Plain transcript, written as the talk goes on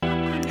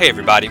Hey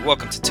everybody,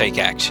 welcome to Take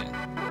Action,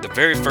 the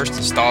very first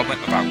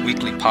installment of our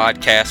weekly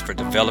podcast for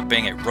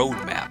developing a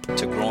roadmap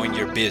to growing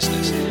your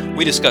business.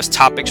 We discuss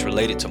topics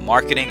related to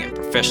marketing and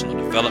professional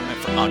development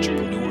for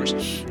entrepreneurs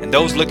and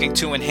those looking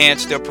to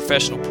enhance their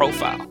professional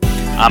profile.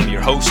 I'm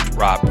your host,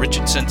 Rob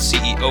Richardson,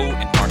 CEO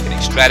and marketing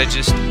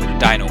strategist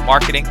with Dino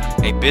Marketing,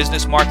 a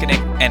business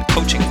marketing and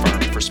coaching firm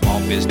for small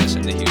business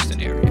in the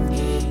Houston area.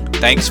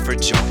 Thanks for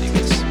joining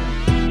us.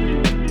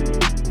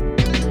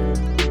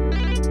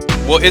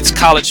 Well, it's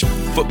college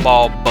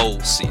football bowl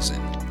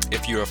season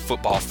if you're a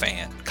football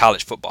fan,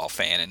 college football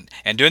fan.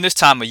 And during this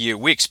time of year,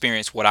 we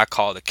experience what I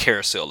call the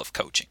carousel of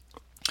coaching.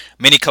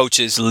 Many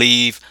coaches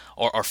leave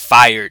or are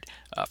fired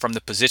from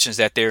the positions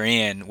that they're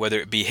in,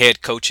 whether it be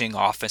head coaching,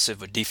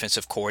 offensive or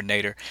defensive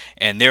coordinator,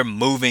 and they're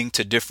moving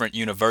to different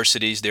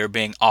universities. They're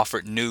being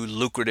offered new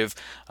lucrative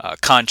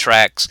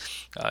contracts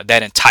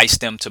that entice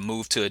them to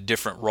move to a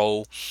different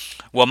role.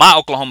 Well, my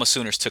Oklahoma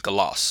Sooners took a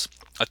loss,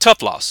 a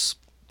tough loss,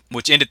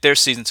 which ended their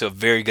season to a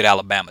very good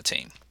Alabama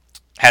team.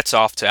 Hats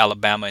off to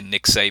Alabama and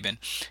Nick Saban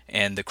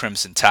and the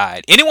Crimson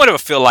Tide. Anyone ever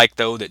feel like,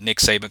 though, that Nick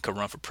Saban could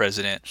run for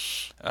president?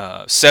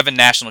 7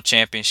 national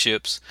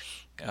championships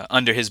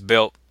under his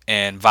belt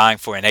and vying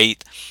for an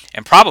 8th,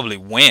 and probably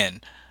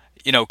win,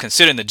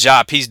 considering the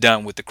job he's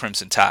done with the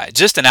Crimson Tide.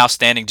 Just an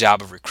outstanding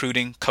job of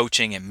recruiting,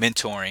 coaching, and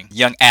mentoring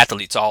young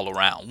athletes all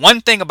around.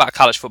 One thing about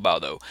college football,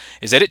 though,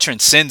 is that it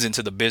transcends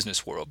into the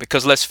business world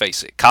because, let's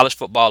face it, college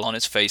football on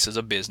its face is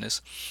a business.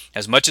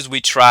 As much as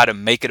we try to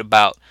make it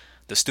about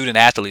the student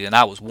athlete, and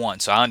I was one,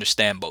 so I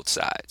understand both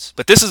sides.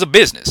 But this is a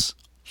business.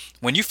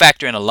 When you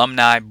factor in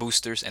alumni,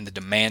 boosters, and the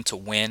demand to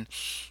win,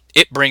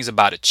 it brings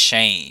about a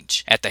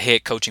change at the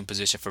head coaching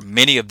position for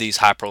many of these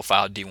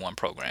high-profile D1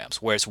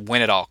 programs, where it's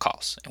win at all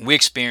costs. And we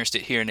experienced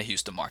it here in the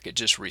Houston market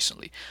just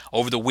recently.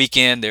 Over the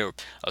weekend, a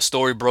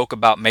story broke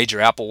about Major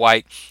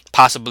Applewhite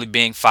possibly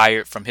being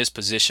fired from his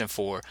position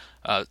for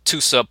 2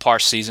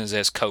 subpar seasons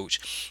as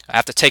coach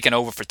after taking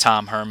over for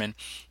Tom Herman,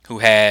 who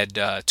had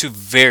 2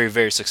 very,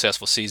 very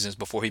successful seasons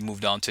before he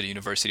moved on to the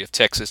University of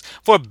Texas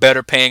for a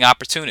better paying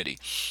opportunity.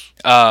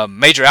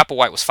 Major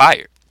Applewhite was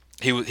fired.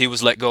 He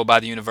was let go by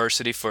the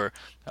university for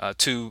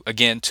 2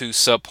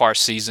 subpar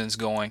seasons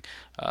going.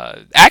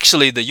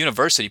 Actually, the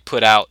university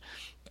put out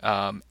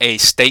a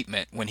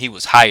statement when he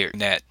was hired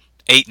that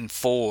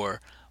 8-4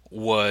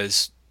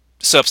 was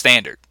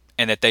substandard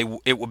and that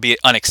it would be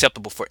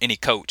unacceptable for any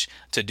coach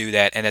to do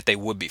that and that they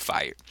would be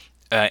fired.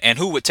 And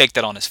who would take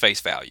that on as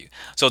face value?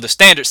 So the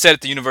standard set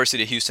at the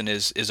University of Houston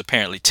is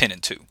apparently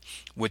 10-2,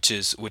 which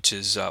is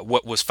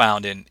what was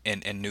found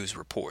in news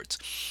reports.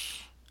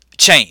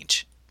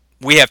 Change.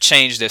 We have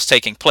change that's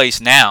taking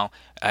place now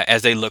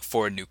as they look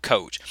for a new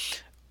coach.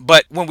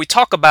 But when we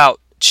talk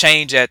about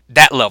change at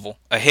that level,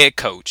 a head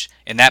coach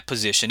in that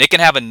position, it can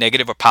have a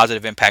negative or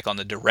positive impact on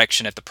the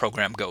direction that the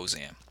program goes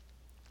in.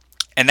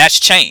 And that's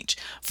change.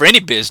 For any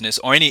business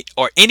or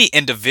any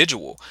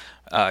individual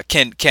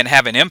can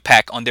have an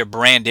impact on their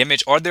brand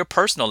image or their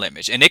personal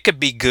image. And it could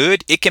be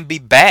good, it can be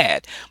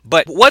bad.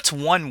 But what's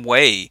one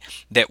way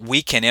that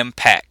we can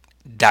impact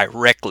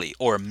directly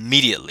or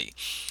immediately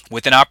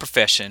within our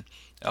profession,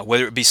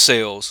 whether it be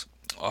sales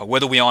or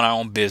whether we own our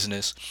own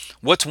business?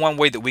 What's one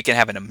way that we can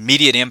have an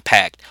immediate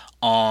impact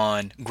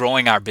on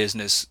growing our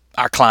business,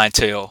 our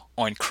clientele,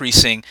 or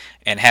increasing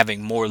and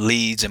having more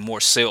leads and more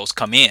sales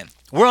come in?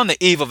 We're on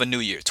the eve of a new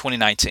year,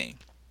 2019.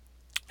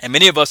 And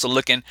many of us are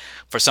looking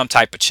for some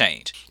type of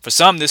change. For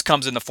some, this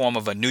comes in the form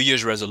of a New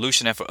Year's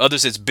resolution, and for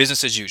others, it's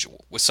business as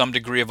usual with some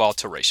degree of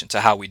alteration to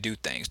how we do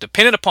things.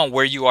 Depending upon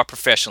where you are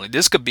professionally,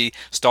 this could be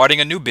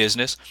starting a new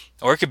business,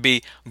 or it could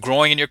be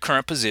growing in your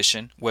current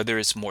position, whether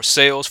it's more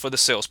sales for the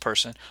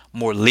salesperson,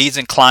 more leads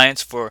and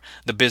clients for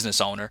the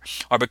business owner,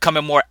 or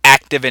becoming more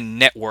active in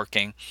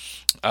networking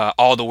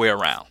all the way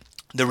around.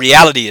 The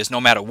reality is, no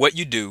matter what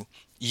you do,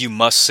 you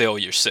must sell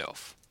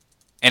yourself.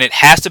 And it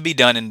has to be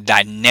done in a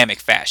dynamic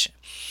fashion.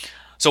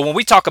 So when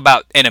we talk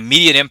about an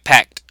immediate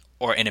impact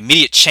or an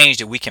immediate change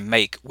that we can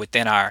make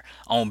within our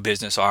own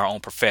business or our own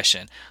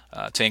profession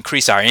to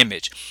increase our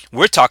image,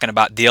 we're talking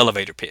about the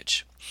elevator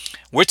pitch.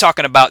 We're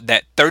talking about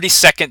that 30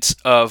 seconds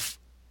of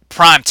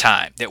prime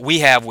time that we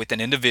have with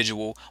an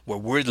individual where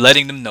we're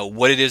letting them know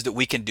what it is that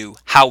we can do,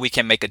 how we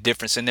can make a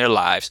difference in their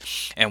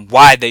lives, and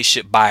why they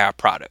should buy our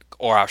product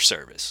or our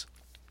service.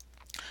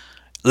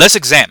 Let's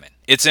examine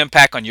its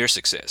impact on your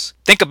success.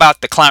 Think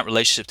about the client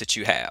relationship that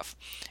you have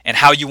and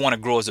how you want to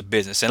grow as a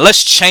business. And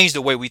let's change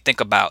the way we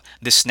think about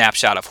this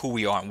snapshot of who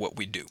we are and what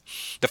we do.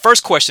 The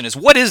first question is,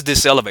 what is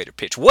this elevator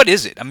pitch? What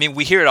is it? I mean,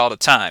 we hear it all the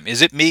time.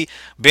 Is it me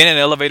being in an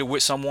elevator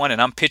with someone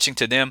and I'm pitching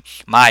to them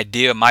my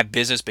idea, my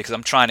business, because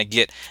I'm trying to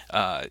get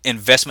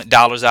investment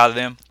dollars out of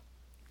them?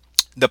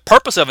 The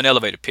purpose of an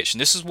elevator pitch,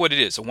 and this is what it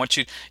is. I want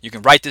you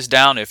can write this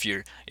down if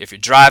you're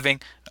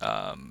driving.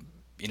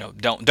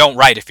 Don't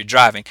write if you're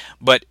driving,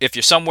 but if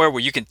you're somewhere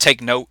where you can take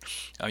note,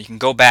 you can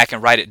go back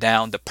and write it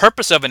down. The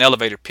purpose of an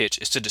elevator pitch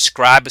is to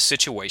describe a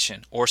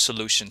situation or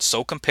solution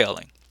so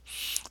compelling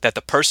that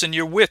the person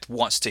you're with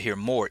wants to hear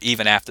more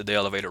even after the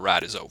elevator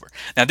ride is over.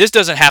 Now, this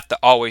doesn't have to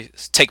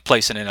always take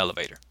place in an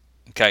elevator.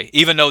 Okay,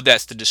 even though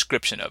that's the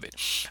description of it,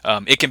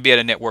 it can be at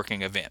a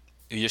networking event.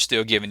 You're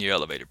still giving your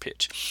elevator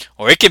pitch,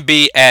 or it can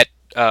be at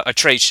a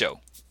trade show.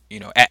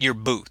 At your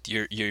booth,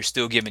 you're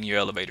still giving your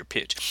elevator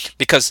pitch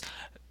because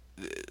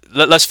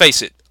let's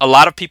face it, a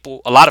lot of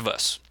people, a lot of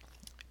us,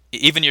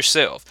 even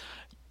yourself,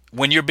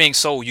 when you're being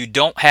sold, you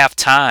don't have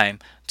time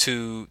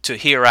to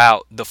hear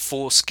out the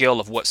full scale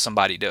of what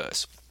somebody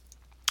does.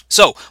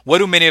 So, what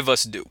do many of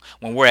us do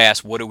when we're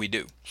asked, what do we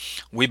do?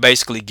 We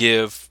basically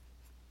give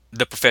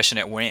the profession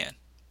that we're in.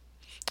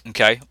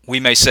 Okay? We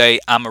may say,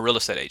 I'm a real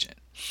estate agent,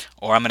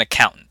 or I'm an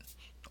accountant,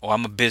 or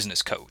I'm a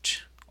business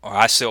coach, or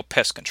I sell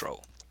pest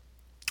control,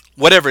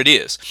 whatever it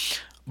is.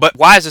 But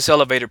why is this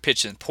elevator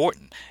pitch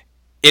important?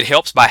 It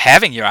helps by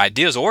having your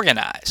ideas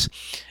organized.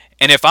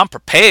 And if I'm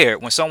prepared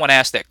when someone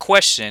asks that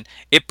question,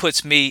 it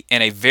puts me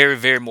in a very,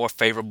 very more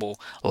favorable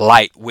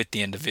light with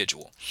the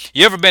individual.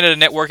 You ever been at a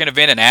networking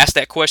event and asked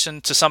that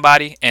question to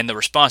somebody and the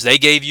response they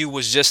gave you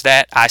was just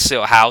that, I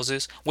sell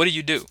houses? What do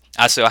you do?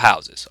 I sell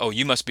houses. Oh,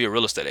 you must be a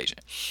real estate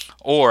agent.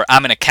 Or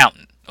I'm an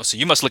accountant. Oh, so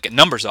you must look at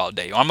numbers all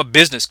day. Or I'm a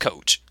business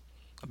coach.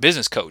 A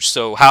business coach.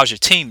 So how's your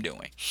team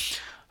doing?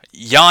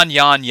 Yawn,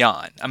 yawn,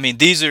 yawn. I mean,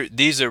 these are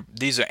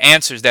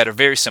answers that are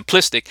very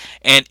simplistic,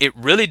 and it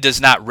really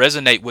does not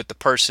resonate with the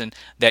person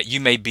that you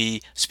may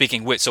be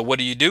speaking with. So what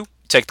do?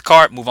 Take the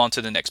card, move on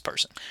to the next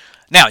person.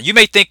 Now, you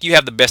may think you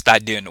have the best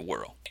idea in the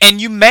world, and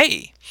you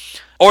may,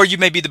 or you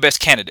may be the best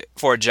candidate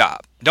for a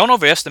job. Don't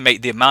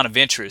overestimate the amount of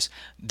interest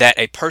that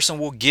a person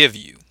will give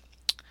you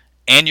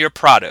and your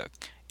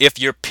product if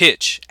your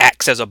pitch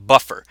acts as a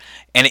buffer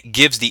and it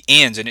gives the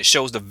ends and it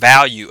shows the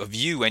value of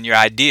you and your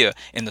idea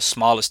in the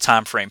smallest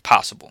time frame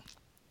possible.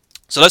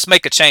 So let's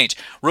make a change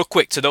real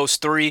quick to those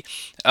three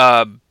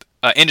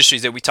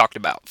industries that we talked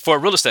about. For a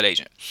real estate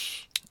agent,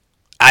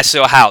 I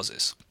sell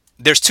houses.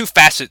 There's two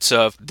facets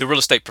of the real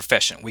estate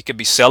profession. We could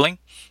be selling,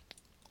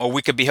 or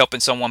we could be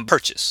helping someone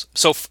purchase.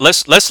 So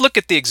let's look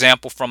at the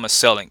example from a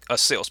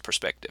sales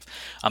perspective.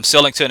 I'm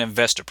selling to an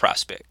investor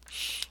prospect.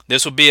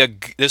 This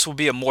will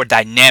be a more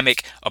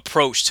dynamic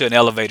approach to an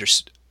elevator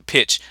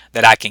pitch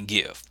that I can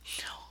give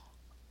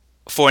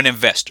for an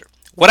investor.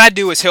 What I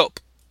do is help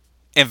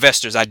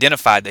investors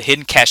identify the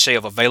hidden cachet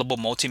of available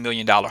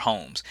multi-million-dollar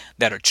homes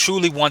that are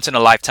truly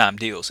once-in-a-lifetime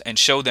deals and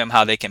show them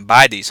how they can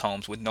buy these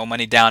homes with no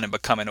money down and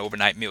become an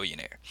overnight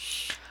millionaire.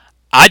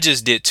 I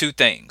just did two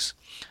things.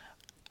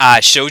 I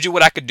showed you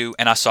what I could do,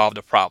 and I solved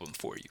a problem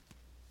for you.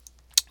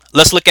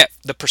 Let's look at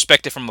the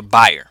perspective from a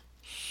buyer.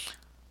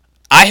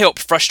 I help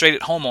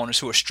frustrated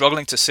homeowners who are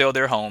struggling to sell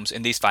their homes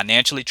in these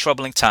financially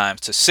troubling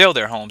times to sell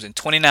their homes in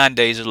 29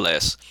 days or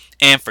less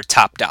and for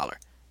top dollar.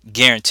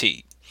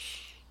 Guaranteed.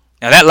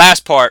 Now that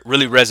last part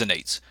really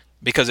resonates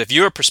because if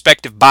you're a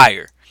prospective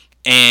buyer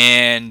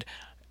and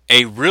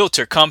a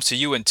realtor comes to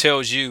you and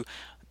tells you,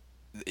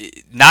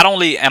 not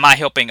only am I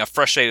helping a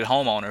frustrated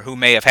homeowner who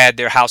may have had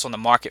their house on the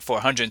market for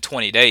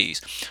 120 days,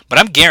 but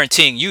I'm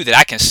guaranteeing you that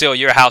I can sell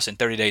your house in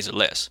 30 days or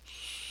less.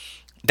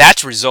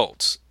 That's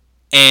results.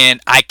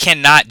 And I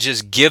cannot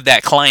just give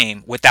that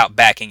claim without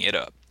backing it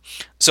up.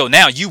 So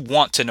now you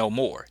want to know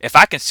more. If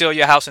I can sell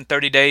your house in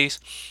 30 days,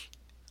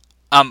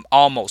 I'm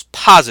almost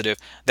positive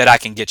that I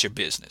can get your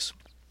business.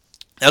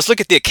 Now let's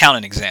look at the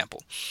accountant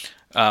example.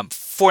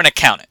 For an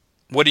accountant,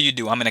 what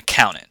do? I'm an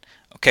accountant.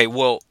 Okay,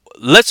 well,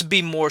 let's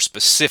be more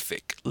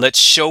specific. Let's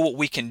show what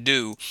we can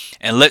do,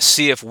 and let's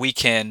see if we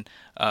can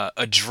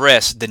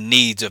address the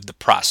needs of the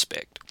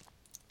prospect.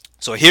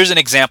 So here's an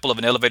example of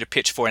an elevator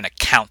pitch for an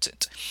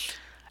accountant.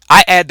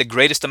 I add the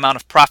greatest amount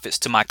of profits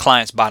to my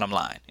client's bottom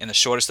line in the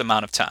shortest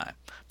amount of time,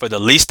 for the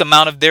least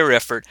amount of their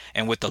effort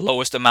and with the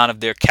lowest amount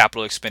of their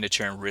capital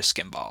expenditure and risk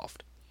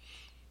involved.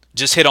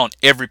 Just hit on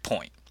every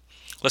point.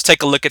 Let's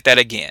take a look at that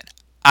again.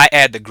 I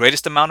add the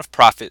greatest amount of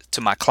profit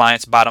to my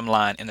client's bottom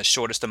line in the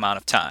shortest amount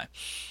of time.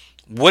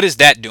 What is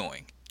that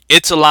doing?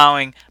 It's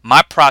allowing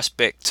my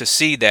prospect to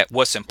see that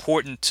what's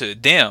important to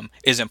them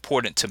is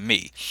important to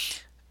me.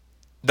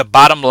 The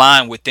bottom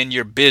line within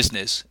your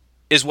business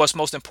is what's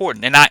most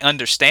important, and I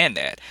understand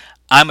that.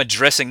 I'm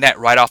addressing that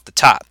right off the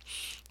top.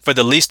 For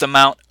the least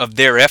amount of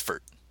their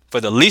effort, for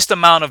the least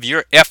amount of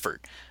your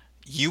effort,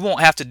 you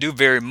won't have to do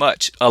very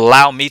much.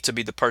 Allow me to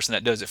be the person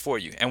that does it for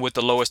you, and with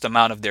the lowest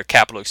amount of their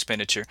capital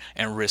expenditure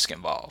and risk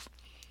involved.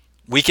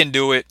 We can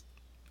do it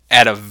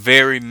at a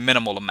very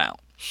minimal amount.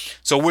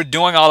 So we're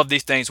doing all of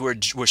these things.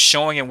 We're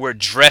showing and we're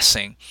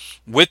addressing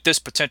with this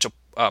potential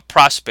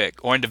prospect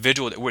or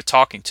individual that we're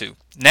talking to.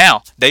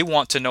 Now they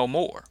want to know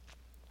more.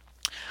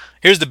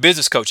 Here's the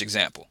business coach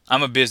example.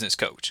 I'm a business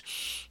coach.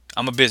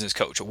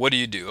 What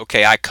do?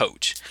 Okay, I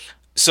coach.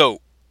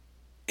 So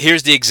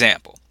here's the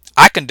example.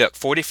 I conduct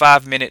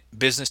 45-minute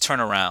business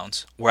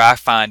turnarounds where I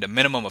find a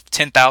minimum of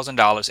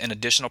 $10,000 in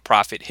additional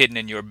profit hidden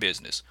in your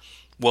business.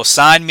 Well,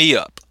 sign me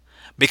up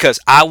because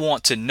I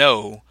want to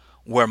know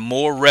where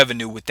more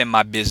revenue within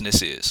my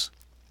business is.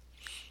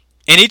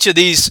 In each of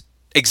these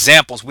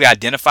examples, we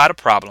identified a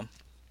problem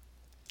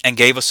and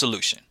gave a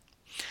solution.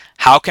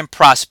 How can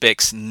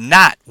prospects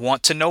not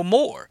want to know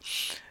more?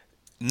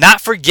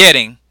 Not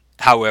forgetting,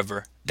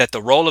 however, that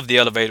the role of the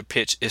elevator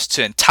pitch is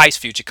to entice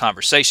future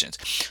conversations.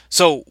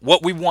 So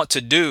what we want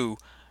to do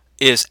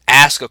is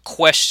ask a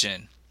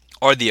question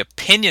or the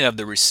opinion of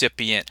the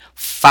recipient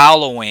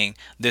following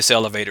this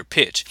elevator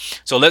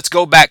pitch. So let's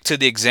go back to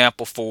the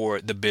example for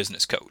the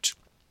business coach.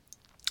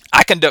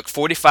 I conduct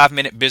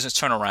 45-minute business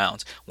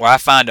turnarounds where I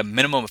find a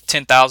minimum of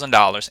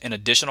 $10,000 in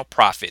additional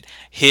profit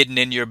hidden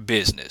in your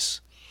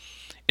business.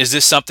 Is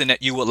this something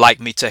that you would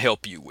like me to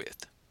help you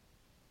with?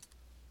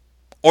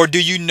 Or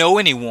do you know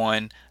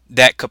anyone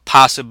that could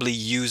possibly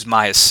use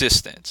my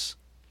assistance?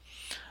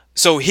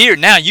 So here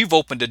now you've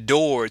opened the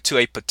door to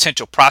a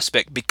potential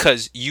prospect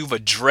because you've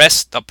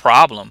addressed the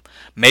problem,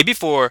 maybe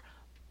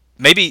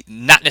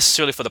not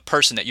necessarily for the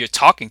person that you're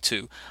talking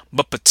to,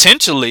 but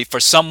potentially for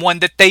someone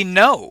that they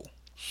know.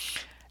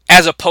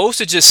 As opposed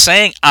to just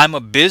saying, I'm a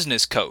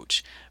business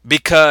coach.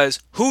 Because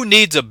who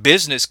needs a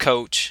business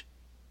coach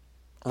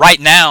right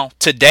now,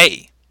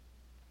 today?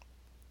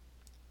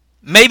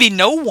 Maybe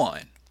no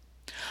one.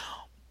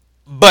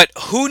 But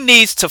who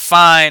needs to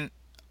find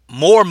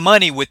more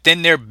money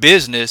within their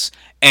business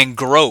and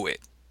grow it?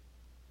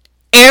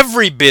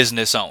 Every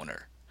business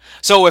owner.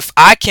 So if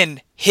I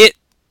can hit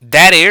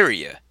that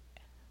area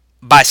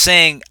by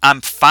saying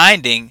I'm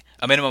finding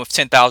a minimum of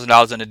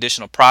 $10,000 in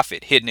additional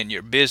profit hidden in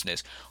your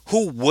business,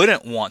 who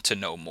wouldn't want to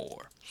know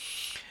more?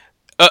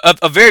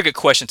 A very good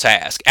question to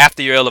ask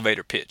after your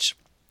elevator pitch.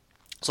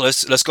 So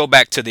let's go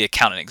back to the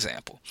accounting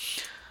example.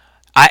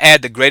 I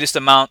add the greatest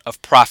amount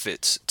of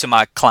profits to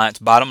my client's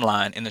bottom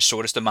line in the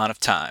shortest amount of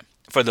time,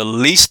 for the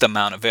least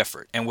amount of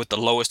effort, and with the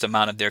lowest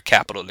amount of their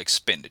capital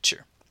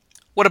expenditure.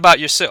 What about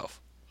yourself?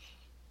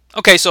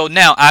 Okay, so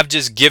now I've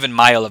just given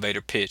my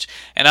elevator pitch,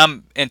 and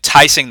I'm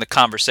enticing the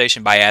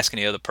conversation by asking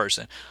the other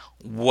person,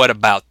 what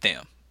about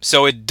them?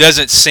 So it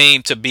doesn't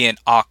seem to be an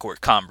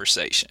awkward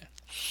conversation.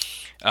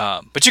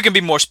 But you can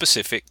be more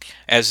specific,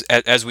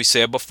 as we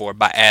said before,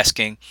 by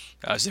asking,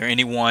 is there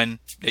anyone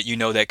that you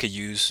know that could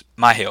use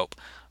my help?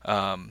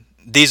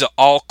 These are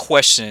all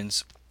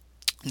questions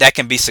that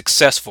can be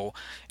successful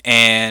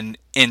and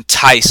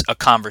entice a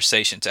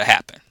conversation to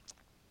happen.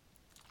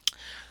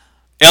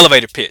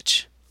 Elevator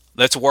pitch.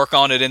 Let's work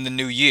on it in the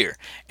new year,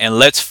 and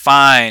let's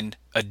find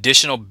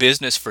additional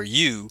business for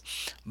you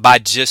by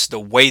just the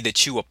way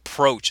that you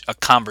approach a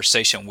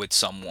conversation with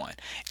someone.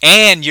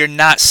 And you're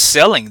not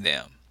selling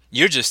them.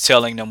 You're just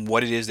telling them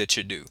what it is that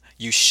you do.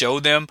 You show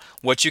them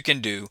what you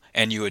can do,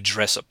 and you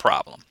address a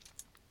problem.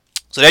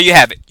 So there you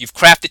have it. You've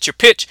crafted your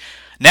pitch.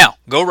 Now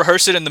go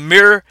rehearse it in the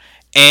mirror,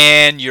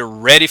 and you're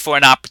ready for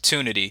an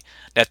opportunity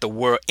that the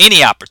world,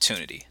 any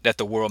opportunity that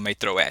the world may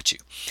throw at you.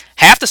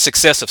 Half the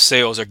success of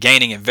sales or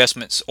gaining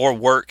investments or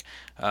work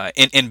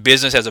in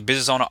business as a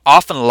business owner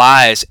often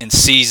lies in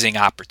seizing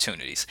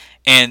opportunities.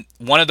 And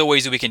one of the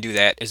ways that we can do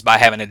that is by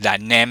having a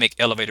dynamic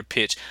elevator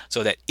pitch,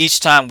 so that each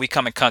time we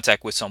come in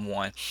contact with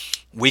someone,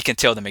 we can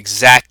tell them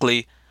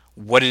exactly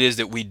what it is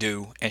that we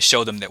do and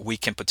show them that we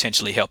can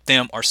potentially help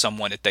them or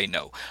someone that they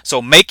know.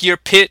 So make your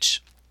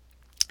pitch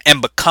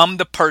and become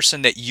the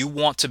person that you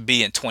want to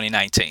be in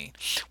 2019.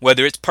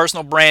 Whether it's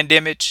personal brand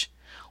image,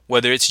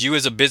 whether it's you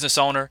as a business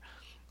owner,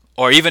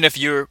 or even if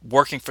you're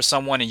working for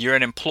someone and you're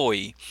an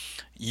employee,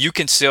 you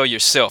can sell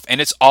yourself. And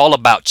it's all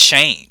about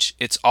change.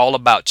 It's all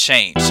about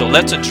change. So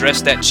let's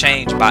address that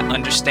change by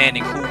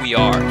understanding who we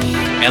are,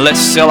 and let's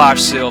sell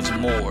ourselves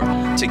more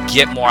to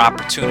get more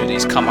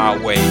opportunities come our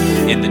way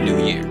in the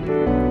new year.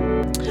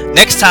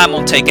 Next time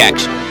on Take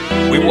Action,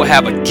 we will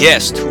have a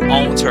guest who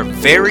owns her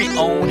very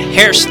own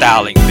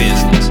hairstyling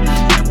business,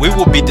 and we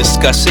will be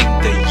discussing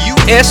the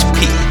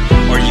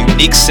USP, or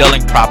unique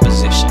selling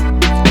proposition.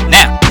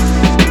 Now,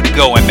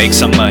 go and make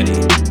some money.